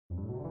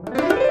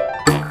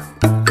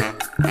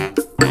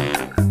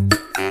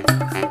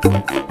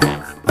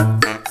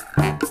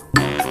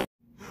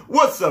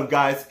up,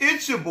 guys?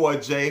 It's your boy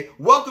Jay.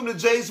 Welcome to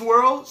Jay's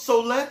World.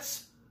 So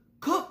let's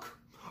cook.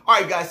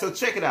 All right, guys, so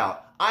check it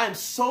out. I am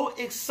so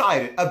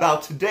excited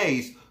about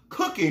today's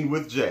Cooking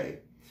with Jay.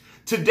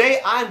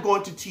 Today, I'm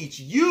going to teach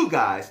you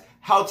guys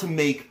how to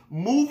make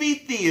movie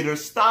theater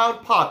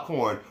styled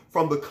popcorn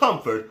from the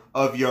comfort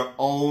of your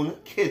own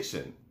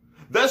kitchen.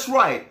 That's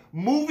right,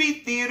 movie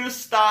theater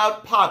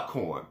styled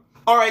popcorn.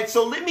 All right,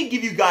 so let me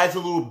give you guys a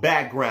little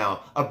background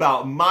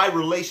about my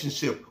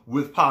relationship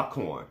with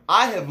popcorn.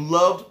 I have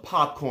loved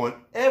popcorn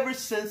ever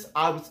since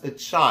I was a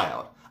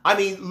child. I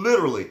mean,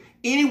 literally,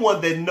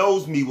 anyone that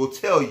knows me will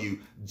tell you,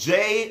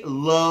 Jay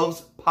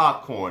loves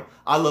popcorn.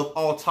 I love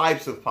all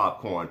types of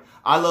popcorn.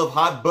 I love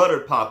hot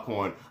buttered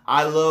popcorn.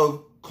 I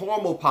love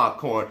caramel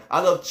popcorn.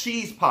 I love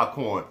cheese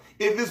popcorn.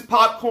 If it's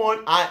popcorn,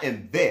 I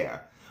am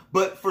there.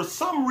 But for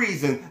some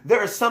reason,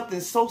 there is something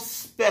so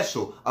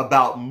special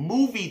about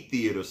movie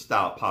theater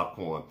style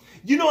popcorn.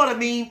 You know what I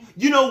mean?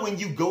 You know when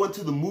you go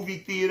into the movie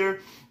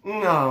theater,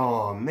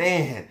 oh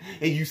man,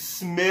 and you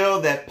smell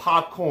that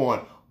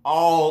popcorn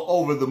all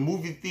over the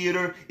movie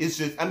theater. It's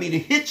just, I mean,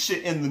 it hits you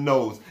in the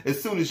nose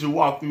as soon as you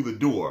walk through the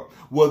door.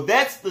 Well,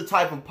 that's the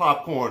type of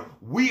popcorn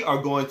we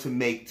are going to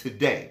make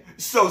today.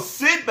 So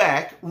sit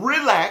back,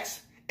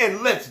 relax,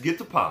 and let's get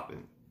to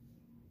popping.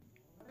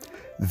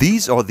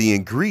 These are the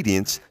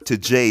ingredients to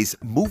Jay's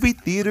movie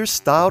theater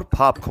styled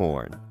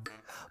popcorn: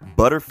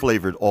 butter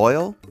flavored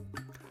oil,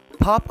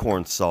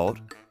 popcorn salt,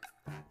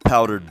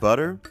 powdered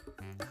butter,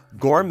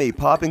 gourmet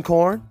popping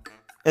corn,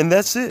 and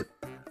that's it.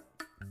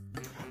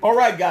 All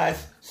right,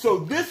 guys, so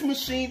this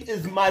machine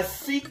is my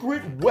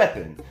secret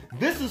weapon.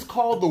 This is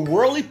called the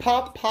Whirly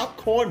Pop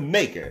Popcorn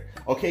Maker.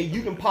 Okay,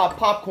 you can pop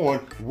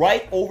popcorn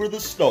right over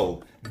the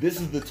stove. This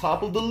is the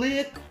top of the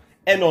lid,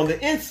 and on the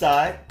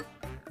inside,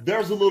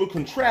 there's a little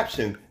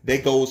contraption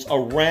that goes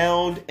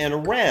around and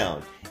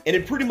around, and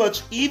it pretty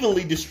much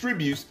evenly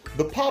distributes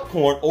the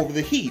popcorn over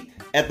the heat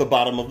at the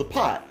bottom of the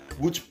pot,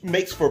 which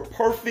makes for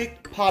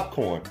perfect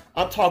popcorn.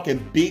 I'm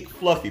talking big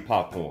fluffy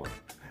popcorn.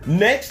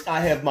 Next,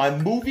 I have my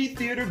movie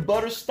theater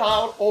butter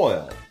styled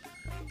oil.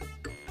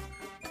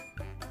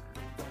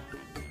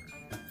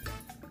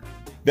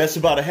 That's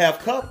about a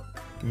half cup.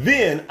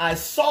 Then I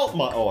salt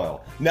my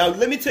oil. Now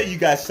let me tell you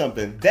guys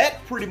something.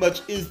 That pretty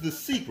much is the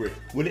secret.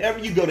 Whenever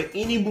you go to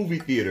any movie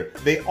theater,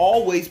 they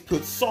always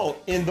put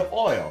salt in the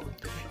oil.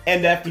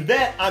 And after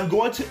that, I'm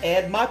going to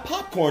add my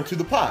popcorn to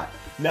the pot.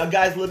 Now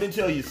guys, let me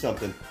tell you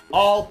something.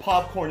 All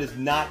popcorn is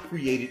not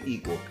created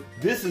equal.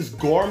 This is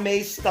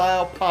gourmet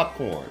style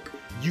popcorn.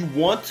 You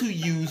want to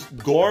use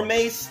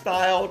gourmet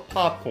styled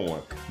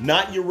popcorn,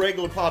 not your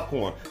regular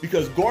popcorn,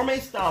 because gourmet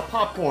style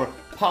popcorn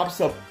pops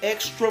up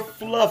extra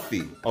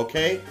fluffy,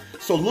 okay?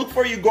 So look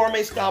for your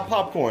gourmet style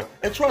popcorn,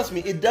 and trust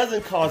me, it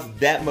doesn't cost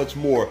that much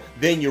more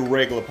than your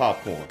regular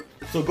popcorn.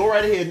 So go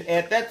right ahead and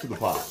add that to the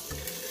pot.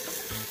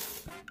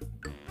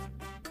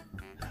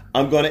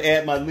 I'm gonna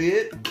add my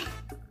lid.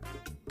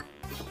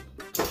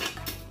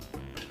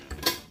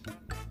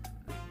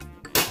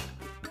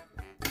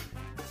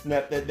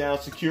 Snap that down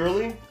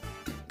securely.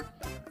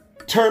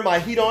 Turn my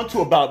heat on to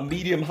about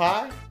medium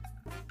high.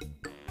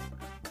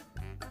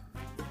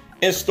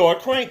 And start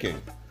cranking.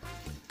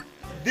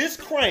 This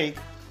crank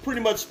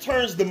pretty much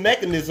turns the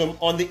mechanism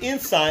on the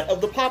inside of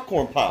the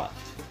popcorn pot.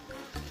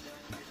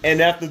 And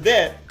after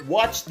that,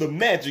 watch the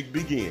magic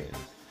begin.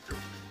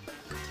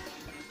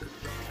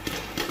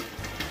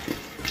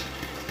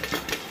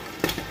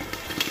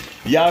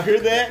 Y'all hear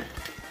that?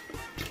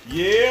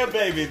 Yeah,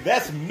 baby,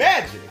 that's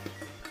magic.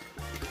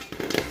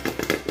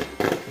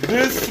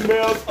 This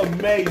smells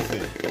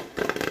amazing.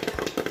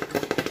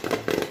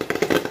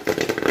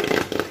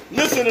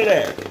 Listen to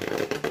that.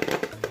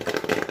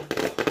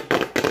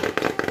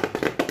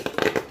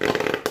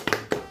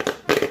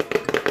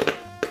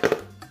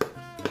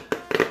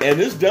 And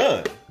it's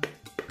done.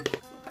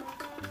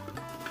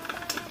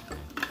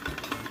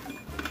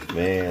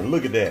 Man,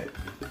 look at that.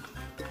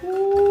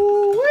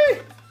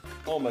 Ooh-wee.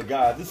 Oh my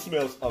God, this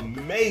smells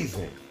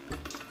amazing.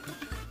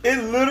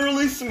 It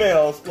literally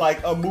smells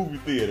like a movie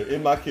theater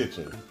in my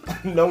kitchen.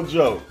 No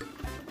joke.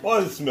 Boy,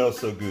 it smells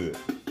so good.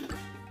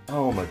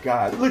 Oh my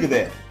God, look at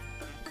that.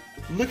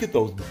 Look at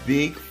those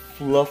big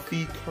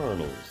fluffy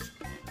kernels.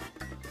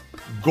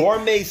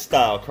 Gourmet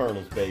style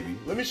kernels, baby.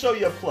 Let me show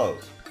you up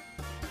close.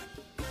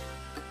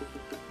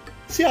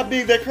 See how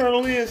big that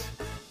kernel is?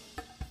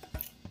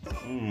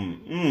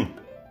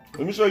 Let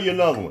me show you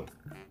another one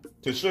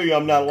to show you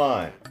I'm not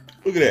lying.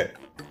 Look at that.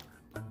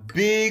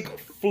 Big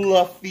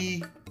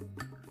fluffy,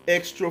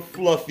 extra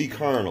fluffy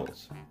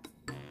kernels.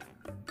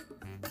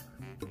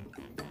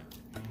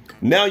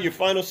 Now your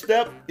final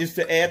step is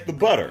to add the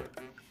butter.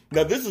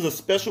 Now this is a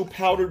special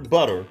powdered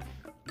butter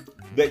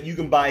that you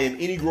can buy in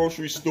any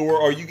grocery store,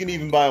 or you can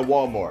even buy in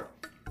Walmart.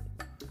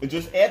 And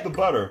just add the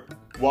butter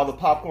while the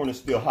popcorn is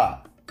still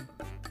hot.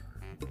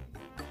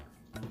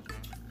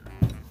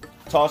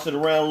 Toss it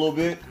around a little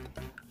bit.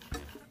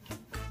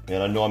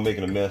 And I know I'm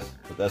making a mess,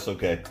 but that's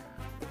okay.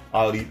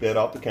 I'll eat that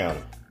off the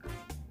counter.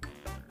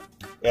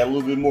 Add a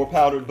little bit more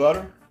powdered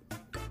butter.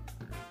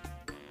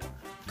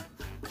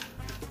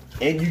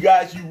 And you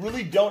guys, you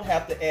really don't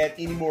have to add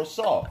any more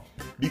salt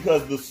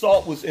because the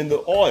salt was in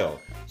the oil.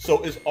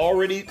 So it's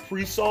already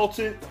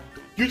pre-salted.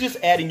 You're just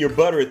adding your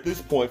butter at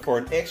this point for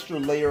an extra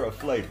layer of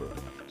flavor.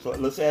 So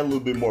let's add a little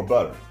bit more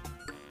butter.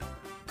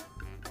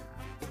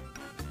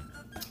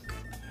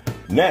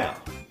 Now,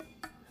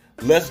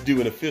 let's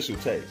do an official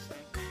taste.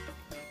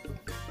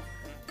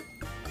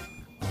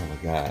 Oh my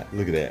God,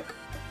 look at that.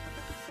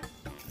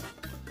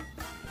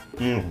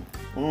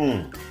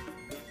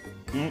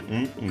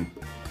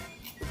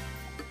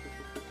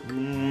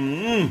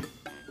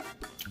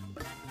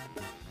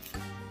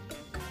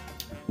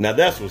 Now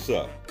that's what's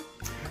up.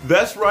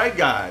 That's right,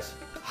 guys.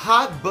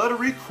 Hot,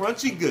 buttery,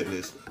 crunchy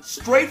goodness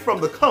straight from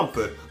the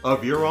comfort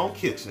of your own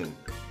kitchen.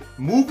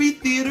 Movie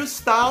theater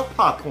style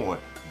popcorn,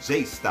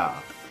 J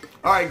style.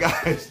 All right,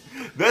 guys,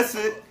 that's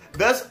it.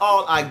 That's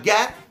all I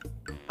got.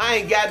 I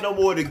ain't got no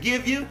more to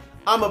give you.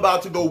 I'm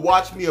about to go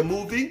watch me a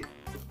movie.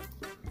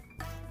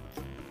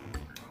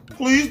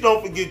 Please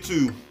don't forget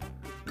to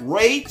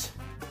rate,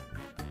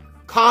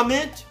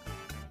 comment,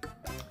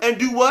 and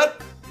do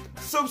what?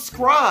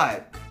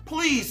 Subscribe.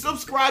 Please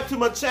subscribe to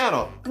my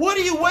channel. What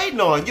are you waiting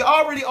on? You're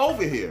already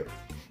over here.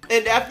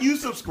 And after you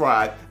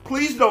subscribe,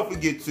 please don't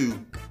forget to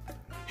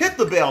hit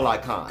the bell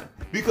icon.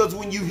 Because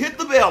when you hit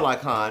the bell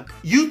icon,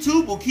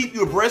 YouTube will keep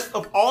you abreast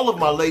of all of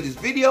my latest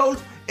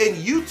videos, and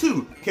you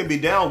too can be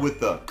down with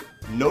the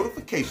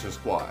notification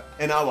squad.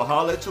 And I will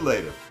holler at you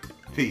later.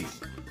 Peace.